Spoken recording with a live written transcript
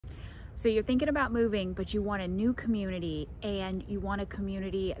So you're thinking about moving, but you want a new community, and you want a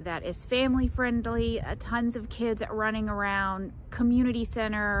community that is family friendly, tons of kids running around, community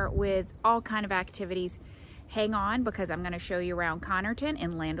center with all kind of activities. Hang on, because I'm going to show you around Connerton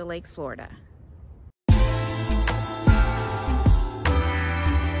in Land O'Lakes, Florida.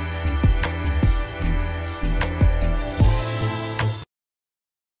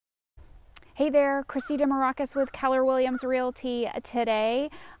 Hey there, Kristie Dimarakis with Keller Williams Realty. Today,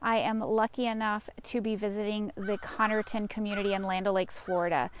 I am lucky enough to be visiting the Connerton community in Land O'Lakes,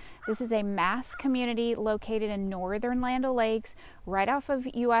 Florida. This is a mass community located in northern Land O'Lakes, right off of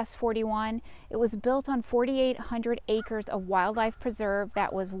US 41. It was built on 4,800 acres of wildlife preserve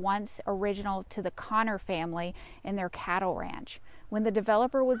that was once original to the Conner family in their cattle ranch. When the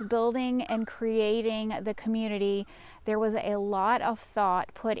developer was building and creating the community, there was a lot of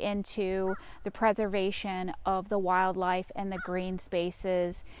thought put into the preservation of the wildlife and the green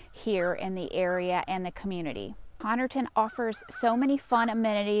spaces here in the area and the community. Connerton offers so many fun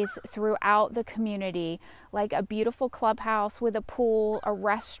amenities throughout the community, like a beautiful clubhouse with a pool, a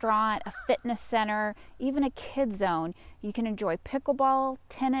restaurant, a fitness center, even a kid zone. You can enjoy pickleball,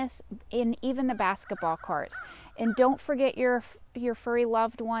 tennis, and even the basketball courts. And don't forget your furry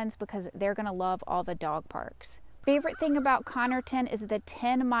loved ones, because they're going to love all the dog parks. Favorite thing about Connerton is the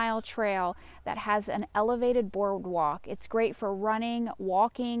 10-mile trail that has an elevated boardwalk. It's great for running,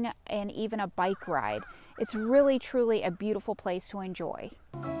 walking, and even a bike ride. It's really, truly a beautiful place to enjoy.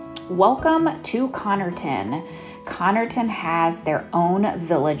 Welcome to Connerton. Connerton has their own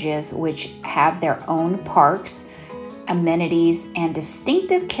villages, which have their own parks, amenities, and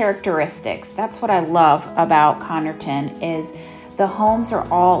distinctive characteristics. That's what I love about Connerton, is the homes are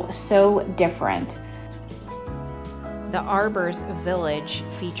all so different. The Arbors Village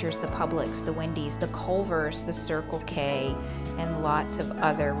features the Publix, the Wendy's, the Culver's, the Circle K, and lots of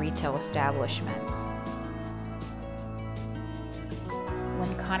other retail establishments.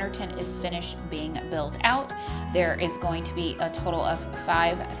 When Connerton is finished being built out, there is going to be a total of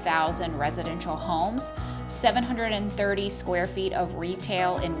 5,000 residential homes, 730 square feet of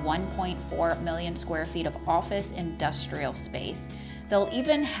retail, and 1.4 million square feet of office industrial space. They'll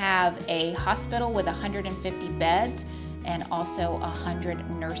even have a hospital with 150 beds and also 100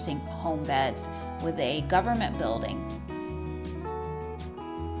 nursing home beds with a government building.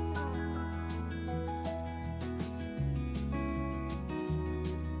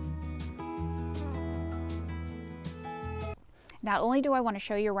 Not only do I want to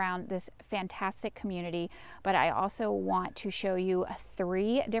show you around this fantastic community, but I also want to show you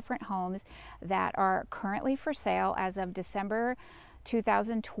 3 different homes that are currently for sale as of December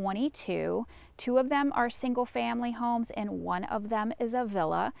 2022. 2 of them are single family homes and 1 of them is a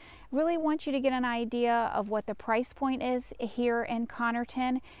villa. Really want you to get an idea of what the price point is here in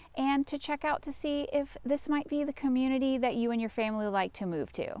Connerton, and to check out to see if this might be the community that you and your family like to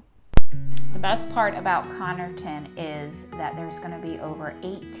move to. The best part about Connerton is that there's going to be over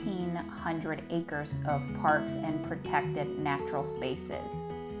 1,800 acres of parks and protected natural spaces.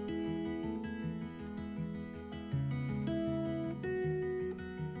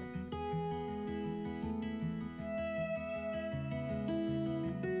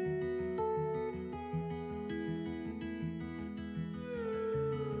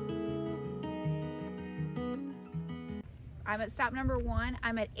 I'm at stop number 1.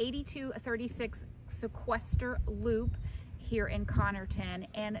 I'm at 8236 Sequester Loop here in Connerton,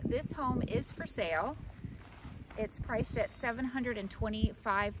 and this home is for sale. It's priced at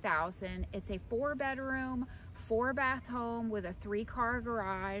 $725,000. It's a 4-bedroom, 4-bath home with a 3-car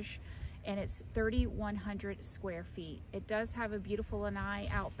garage, and it's 3,100 square feet. It does have a beautiful lanai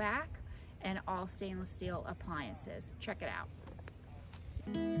out back and all stainless steel appliances. Check it out.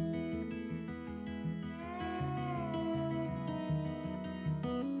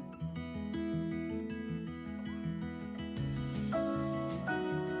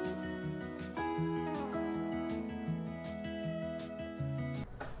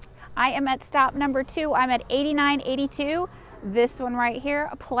 I am at stop number 2. I'm at 8982. This one right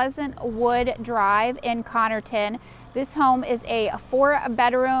here, Pleasant Wood Drive in Connerton. This home is a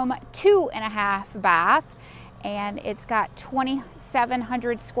 4-bedroom, 2.5 bath, and it's got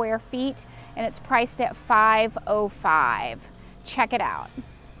 2,700 square feet, and it's priced at $505,000. Check it out.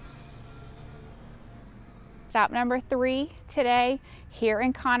 Stop number 3 today here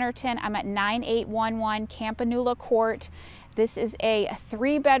in Connerton. I'm at 9811 Campanula Court. This is a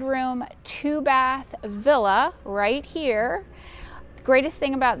 3-bedroom, 2-bath villa right here. The greatest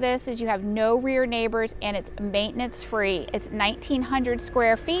thing about this is you have no rear neighbors and it's maintenance free. It's 1,900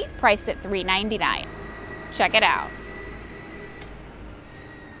 square feet, priced at $399. Check it out.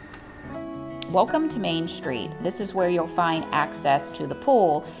 Welcome to Main Street. This is where you'll find access to the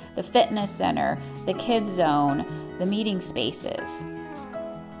pool, the fitness center, the kids zone, the meeting spaces.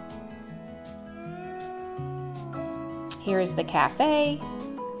 Here is the cafe,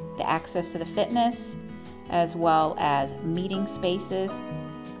 the access to the fitness, as well as meeting spaces.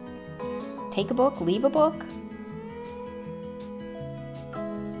 Take a book, leave a book.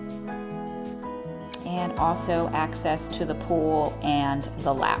 And also access to the pool and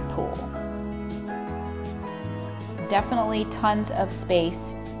the lap pool. Definitely tons of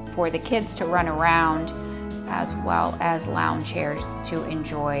space for the kids to run around, as well as lounge chairs to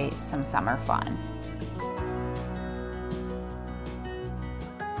enjoy some summer fun.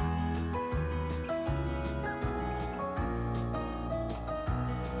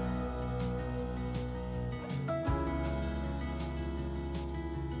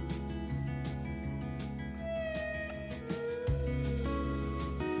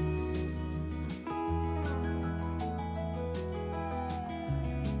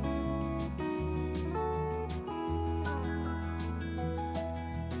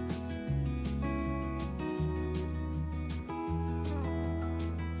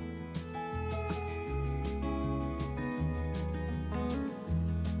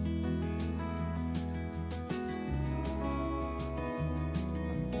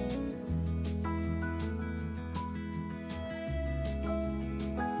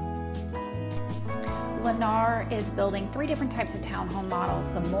 Lennar is building 3 different types of townhome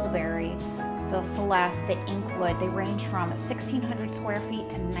models: the Mulberry, the Celeste, the Inkwood. They range from 1,600 square feet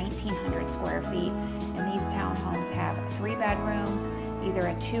to 1,900 square feet. And these townhomes have 3 bedrooms, either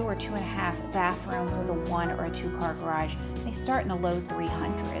a 2 or 2.5 bathrooms with a 1 or a 2-car garage. They start in the low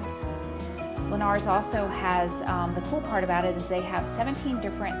 300s. Lennar's also has, the cool part about it is they have 17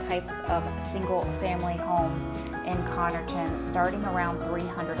 different types of single family homes in Connerton, starting around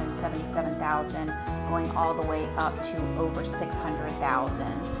 $377,000, going all the way up to over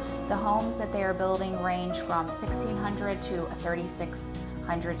 $600,000. The homes that they are building range from 1,600 to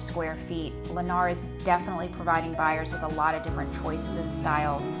 3,600 square feet. Lennar is definitely providing buyers with a lot of different choices and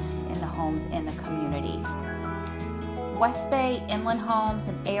styles in the homes in the community. West Bay Inland Homes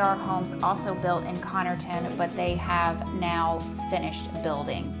and AR Homes also built in Connerton, but they have now finished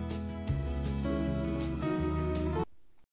building.